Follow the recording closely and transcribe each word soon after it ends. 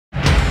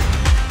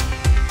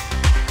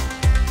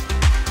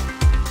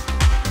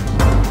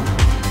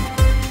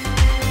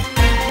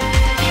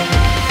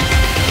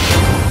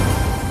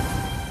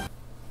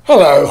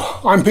Hello,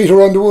 I'm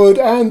Peter Underwood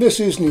and this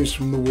is News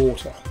from the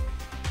Water.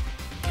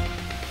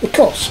 The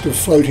cost of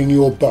floating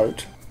your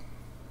boat.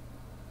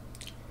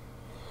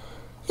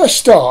 Let's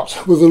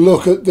start with a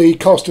look at the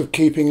cost of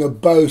keeping a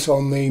boat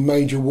on the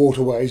major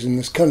waterways in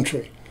this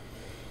country.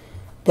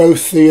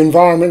 Both the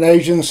Environment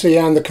Agency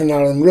and the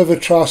Canal River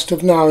Trust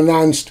have now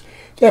announced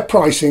their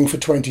pricing for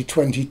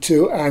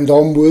 2022 and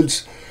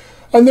onwards,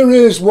 and there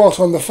is what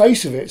on the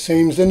face of it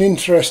seems an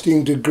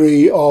interesting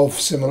degree of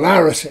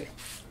similarity.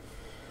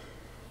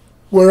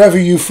 Wherever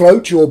you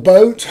float your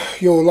boat,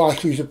 you're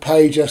likely to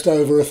pay just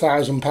over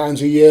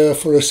 £1,000 a year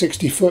for a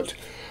 60-foot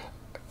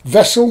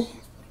vessel,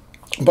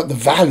 but the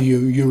value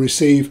you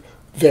receive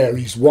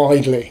varies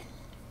widely.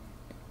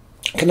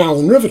 Canal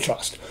and River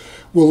Trust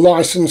will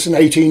licence an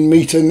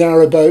 18-metre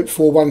narrowboat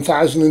for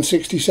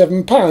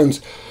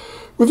 £1,067,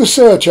 with a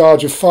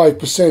surcharge of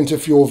 5%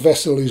 if your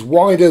vessel is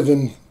wider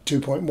than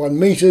 2.1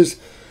 metres,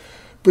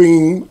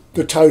 bringing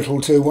the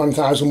total to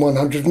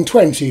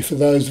 £1,120 for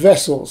those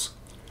vessels.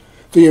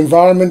 The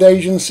Environment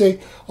Agency,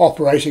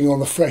 operating on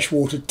the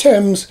freshwater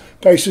Thames,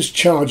 bases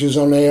charges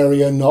on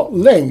area, not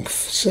length.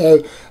 So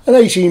an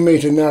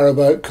 18-metre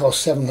narrowboat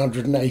costs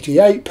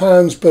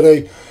 £788, but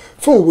a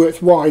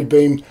full-width wide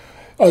beam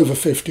over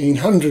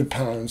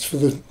 £1,500 for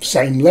the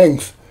same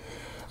length.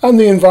 And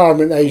the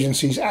Environment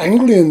Agency's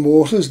Anglian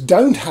waters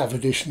don't have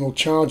additional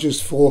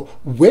charges for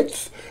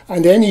width,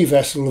 and any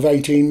vessel of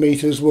 18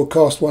 metres will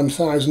cost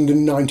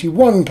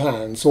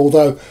 £1,091,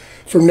 although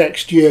from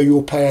next year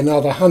you'll pay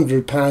another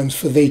 £100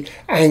 for the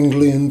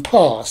Anglian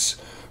Pass,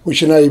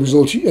 which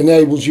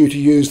enables you to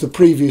use the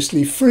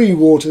previously free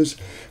waters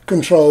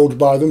controlled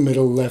by the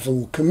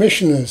middle-level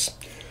commissioners.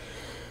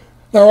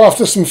 Now,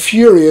 after some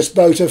furious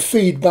boater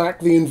feedback,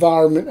 the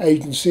Environment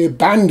Agency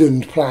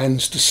abandoned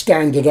plans to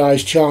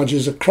standardise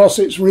charges across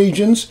its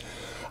regions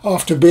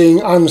after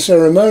being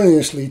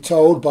unceremoniously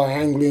told by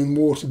Anglian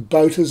water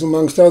boaters,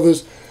 amongst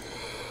others,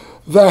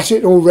 that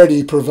it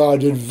already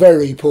provided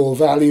very poor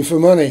value for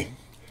money.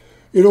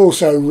 It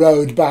also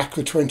rowed back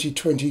the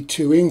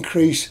 2022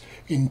 increase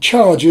in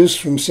charges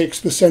from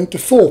 6% to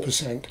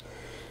 4%,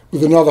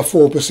 with another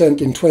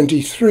 4% in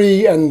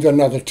 23 and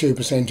another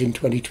 2% in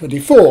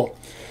 2024.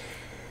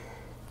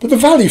 But the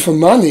value for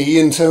money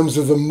in terms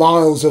of the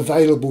miles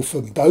available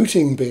for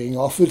boating being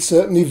offered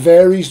certainly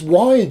varies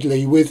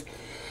widely, with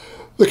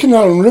the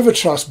Canal and River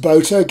Trust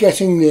boater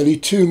getting nearly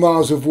 2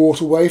 miles of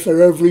waterway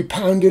for every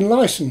 £1 in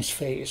licence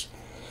fees.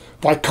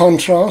 By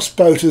contrast,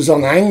 boaters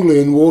on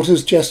Anglian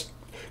waters just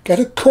get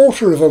a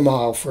quarter of a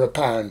mile for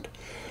 £1,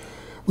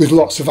 with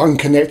lots of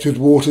unconnected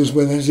waters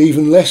where there's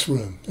even less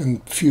room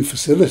and few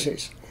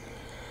facilities.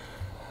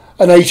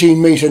 An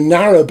 18-metre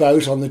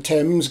narrowboat on the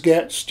Thames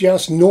gets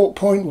just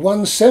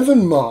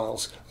 0.17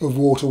 miles of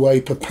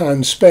waterway per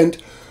 £1 spent,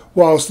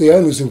 whilst the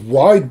owners of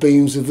wide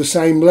beams of the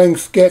same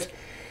length get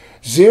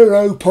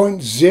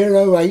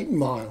 0.08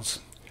 miles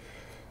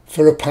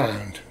for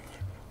 £1,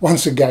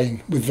 once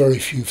again with very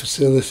few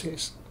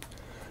facilities.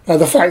 Now,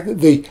 the fact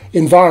that the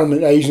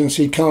Environment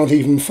Agency can't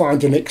even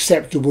find an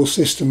acceptable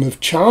system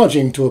of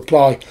charging to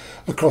apply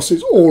across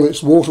all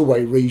its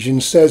waterway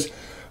regions says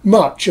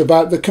much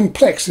about the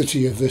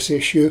complexity of this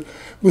issue,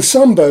 with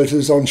some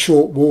boaters on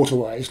short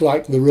waterways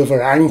like the River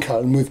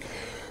Llangollen with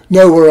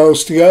nowhere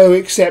else to go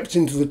except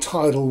into the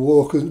tidal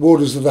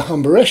waters of the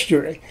Humber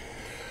estuary,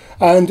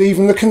 and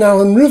even the Canal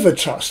and River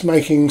Trust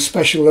making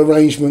special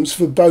arrangements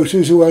for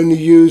boaters who only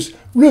use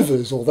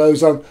rivers or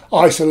those on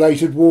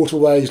isolated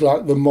waterways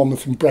like the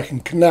Monmouth and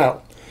Brecon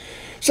Canal.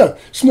 So,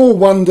 small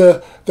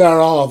wonder there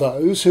are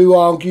those who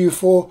argue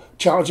for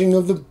charging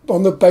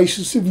on the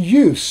basis of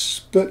use,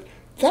 but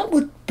that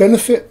would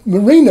benefit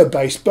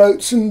marina-based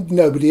boats and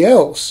nobody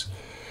else.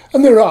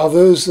 And there are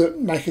others that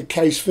make a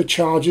case for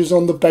charges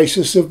on the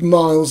basis of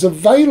miles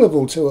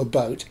available to a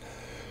boat,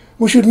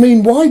 which would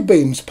mean wide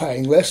beams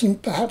paying less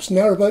and perhaps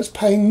narrowboats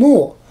paying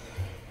more.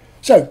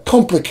 So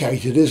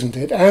complicated, isn't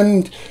it?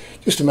 And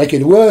just to make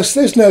it worse,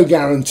 there's no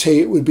guarantee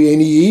it would be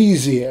any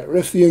easier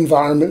if the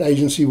Environment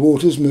Agency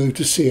waters moved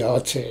to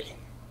CRT.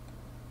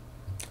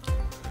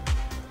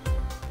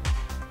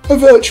 A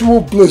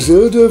virtual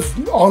blizzard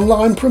of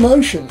online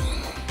promotion.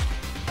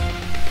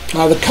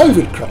 Now, the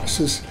COVID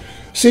crisis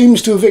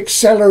seems to have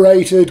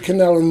accelerated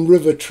Canal and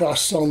River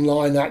Trust's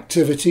online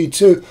activity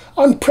to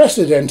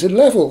unprecedented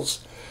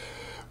levels,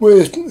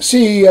 with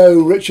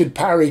CEO Richard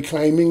Parry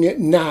claiming it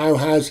now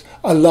has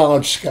a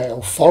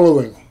large-scale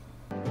following.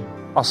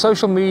 Our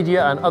social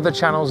media and other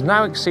channels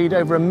now exceed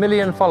over 1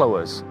 million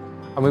followers,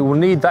 and we will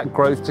need that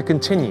growth to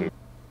continue.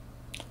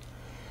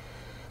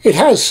 It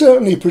has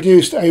certainly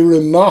produced a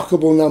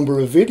remarkable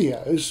number of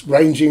videos,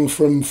 ranging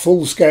from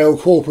full-scale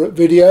corporate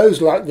videos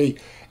like the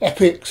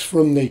epics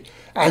from the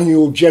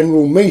annual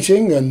general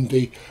meeting and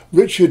the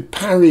Richard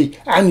Parry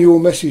annual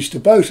message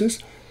to boaters,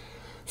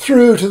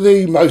 through to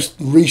the most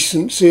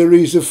recent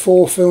series of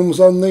 4 films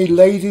on the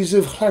Ladies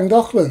of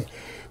Llangollen,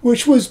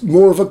 which was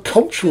more of a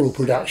cultural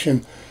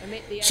production,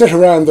 set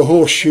around the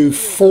Horseshoe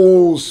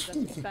Falls,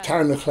 the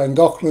town of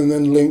Llangollen,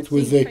 and linked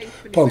with the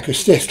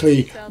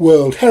Pontcysyllte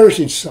World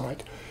Heritage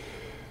site.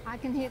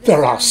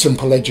 There are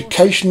simple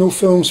educational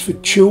films for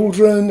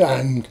children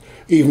and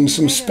even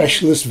some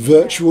specialist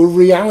virtual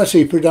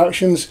reality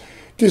productions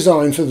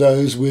designed for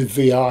those with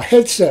VR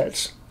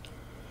headsets.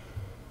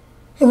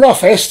 A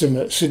rough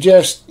estimate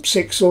suggests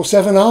 6 or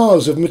 7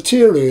 hours of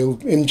material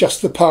in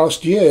just the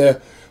past year,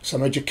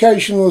 some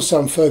educational,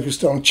 some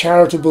focused on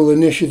charitable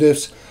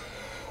initiatives,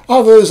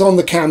 others on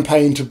the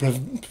campaign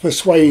to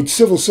persuade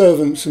civil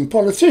servants and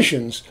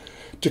politicians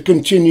to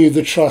continue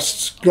the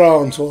Trust's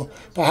grant or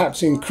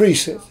perhaps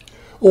increase it,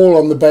 all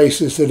on the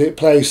basis that it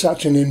plays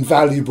such an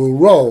invaluable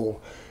role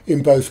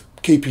in both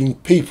keeping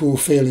people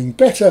feeling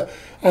better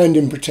and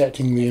in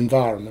protecting the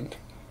environment.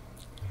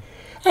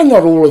 And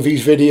not all of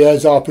these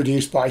videos are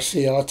produced by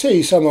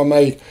CRT, some are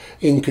made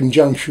in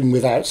conjunction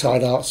with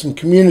outside arts and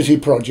community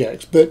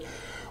projects, but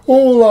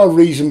all are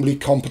reasonably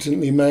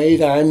competently made,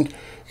 and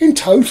in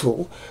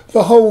total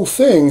the whole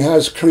thing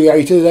has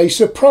created a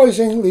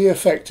surprisingly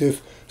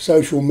effective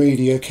social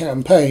media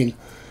campaign,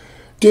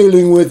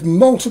 dealing with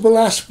multiple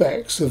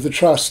aspects of the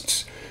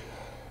Trust's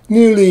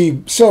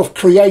newly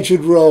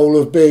self-created role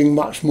of being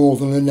much more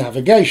than a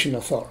navigation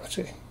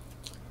authority.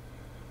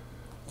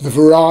 The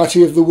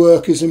variety of the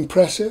work is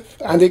impressive,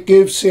 and it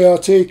gives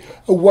CRT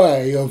a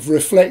way of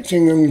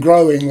reflecting and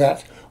growing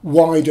that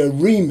wider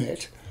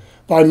remit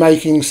by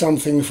making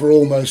something for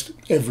almost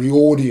every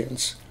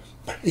audience,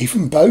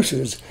 even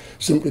boaters,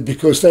 simply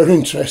because they're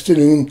interested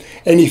in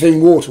anything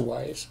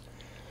waterways.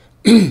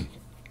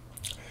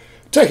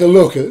 Take a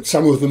look at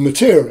some of the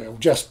material,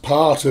 just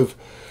part of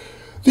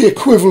the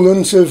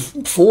equivalent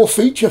of 4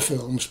 feature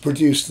films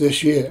produced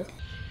this year.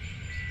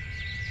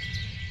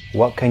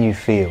 What can you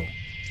feel?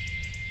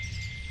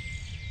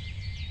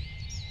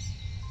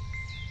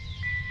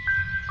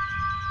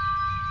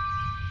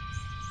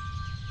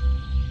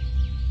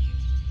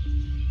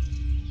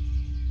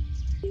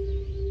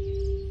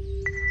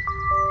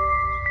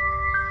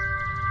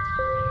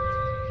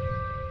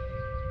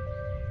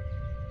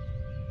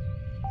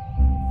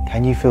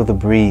 Can you feel the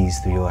breeze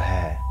through your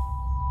hair?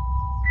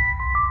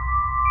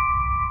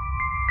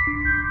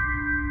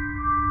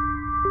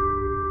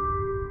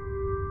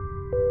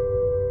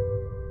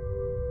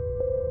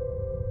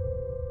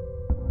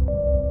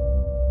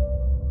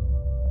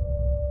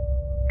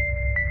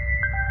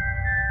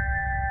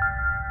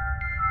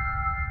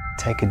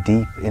 Take a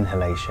deep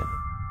inhalation.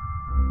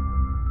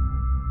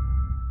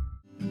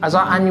 As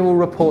our annual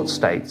report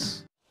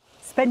states,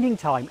 spending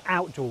time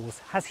outdoors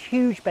has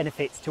huge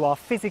benefits to our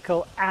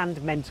physical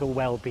and mental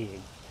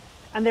well-being.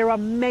 And there are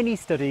many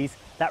studies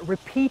that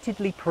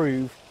repeatedly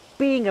prove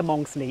being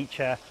amongst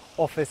nature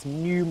offers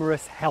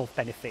numerous health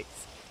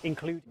benefits,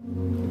 including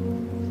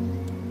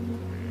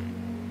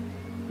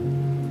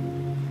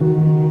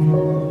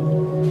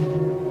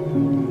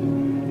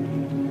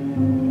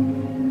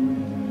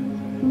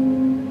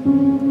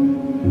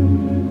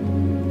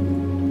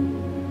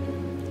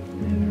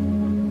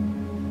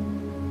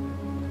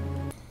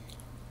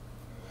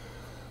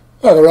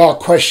Well, there are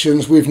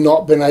questions we've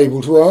not been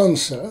able to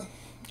answer.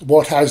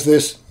 What has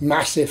this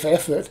massive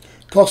effort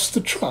cost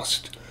the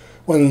Trust,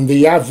 when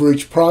the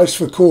average price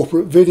for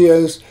corporate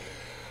videos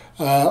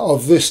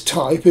of this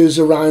type is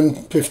around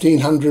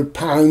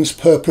 £1,500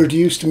 per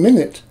produced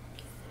minute?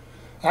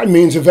 That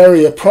means a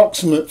very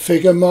approximate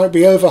figure might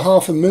be over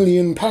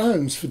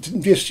 £500,000 for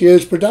this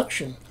year's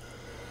production.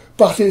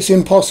 But it's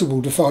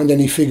impossible to find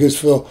any figures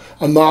for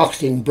a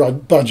marketing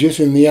budget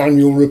in the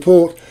annual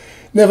report,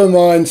 never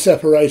mind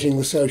separating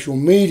the social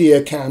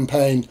media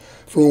campaign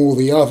from all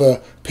the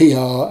other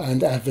PR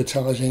and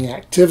advertising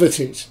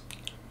activities.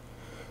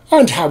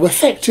 And how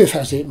effective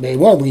has it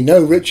been? Well, we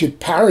know Richard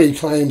Parry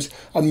claims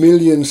 1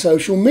 million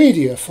social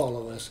media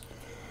followers.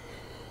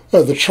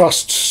 The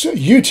Trust's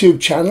YouTube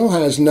channel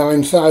has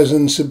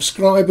 9,000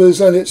 subscribers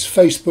and its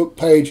Facebook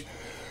page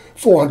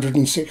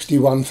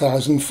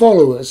 461,000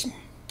 followers.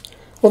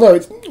 Although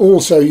it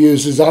also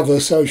uses other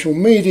social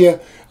media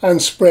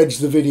and spreads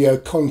the video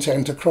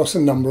content across a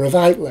number of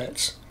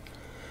outlets.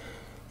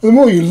 The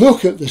more you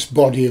look at this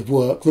body of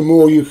work, the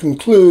more you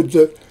conclude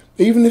that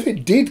even if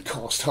it did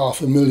cost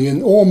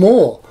 £500,000 or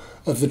more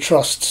of the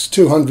Trust's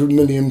 £200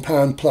 million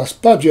plus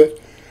budget,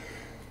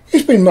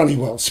 it's been money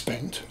well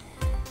spent.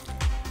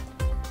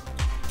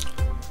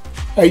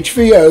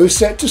 HVO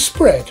set to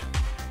spread.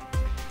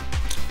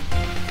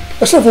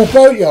 Several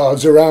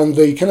boatyards around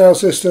the canal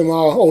system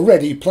are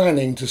already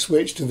planning to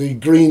switch to the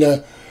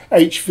greener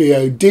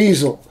HVO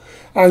diesel,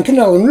 and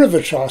Canal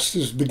River Trust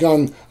has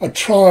begun a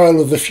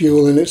trial of the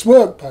fuel in its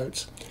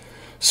workboats.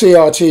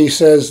 CRT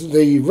says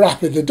the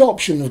rapid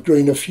adoption of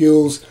greener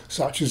fuels,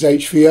 such as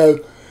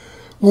HVO,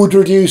 would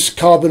reduce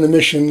carbon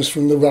emissions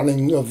from the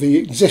running of the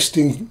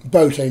existing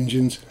boat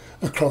engines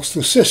across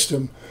the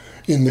system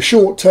in the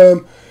short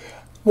term,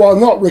 while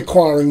not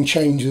requiring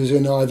changes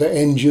in either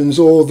engines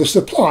or the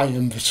supply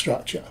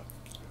infrastructure.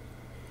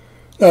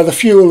 Now, the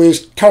fuel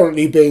is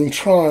currently being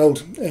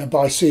trialled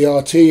by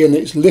CRT in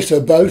its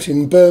litter boat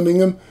in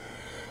Birmingham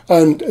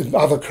and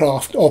other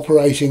craft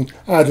operating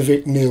out of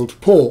Icknield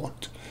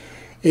Port.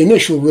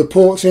 Initial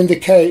reports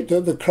indicate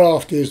that the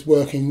craft is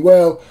working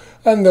well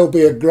and there'll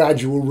be a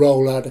gradual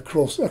rollout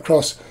across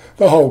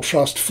the whole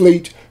Trust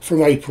fleet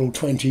from April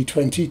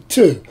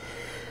 2022,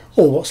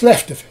 or what's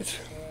left of it.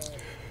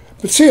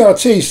 But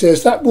CRT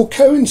says that will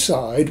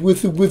coincide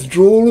with the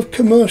withdrawal of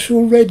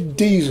commercial red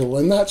diesel,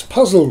 and that's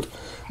puzzled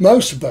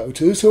most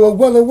boaters who are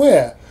well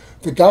aware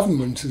the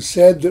government has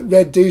said that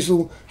red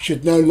diesel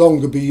should no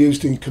longer be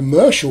used in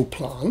commercial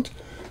plant,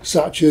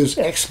 such as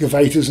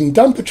excavators and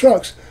dumper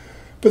trucks,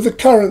 but the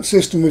current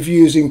system of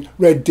using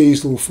red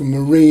diesel for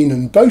marine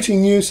and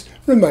boating use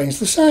remains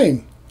the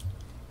same.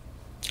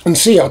 And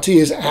CRT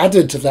has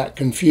added to that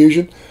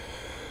confusion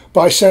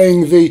by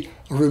saying the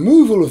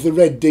removal of the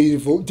red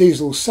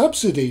diesel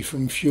subsidy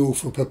from fuel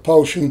for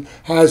propulsion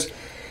has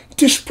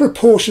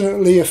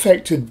disproportionately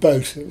affected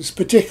boaters,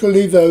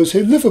 particularly those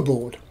who live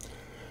aboard.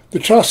 The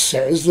Trust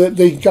says that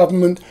the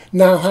government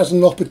now has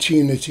an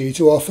opportunity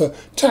to offer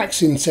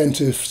tax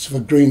incentives for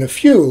greener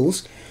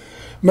fuels,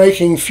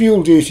 making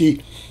fuel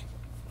duty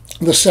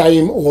the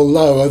same or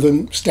lower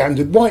than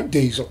standard white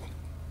diesel.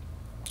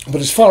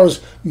 But as far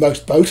as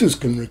most boaters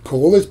can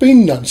recall, there's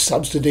been no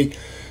subsidy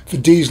for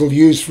diesel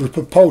used for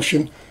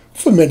propulsion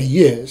for many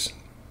years.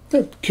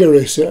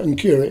 Curiouser and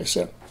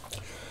curiouser.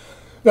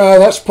 Now,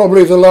 that's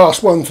probably the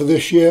last one for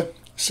this year,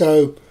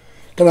 so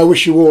can I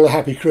wish you all a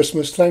happy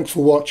Christmas. Thanks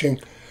for watching,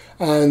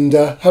 and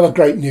have a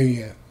great new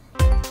year.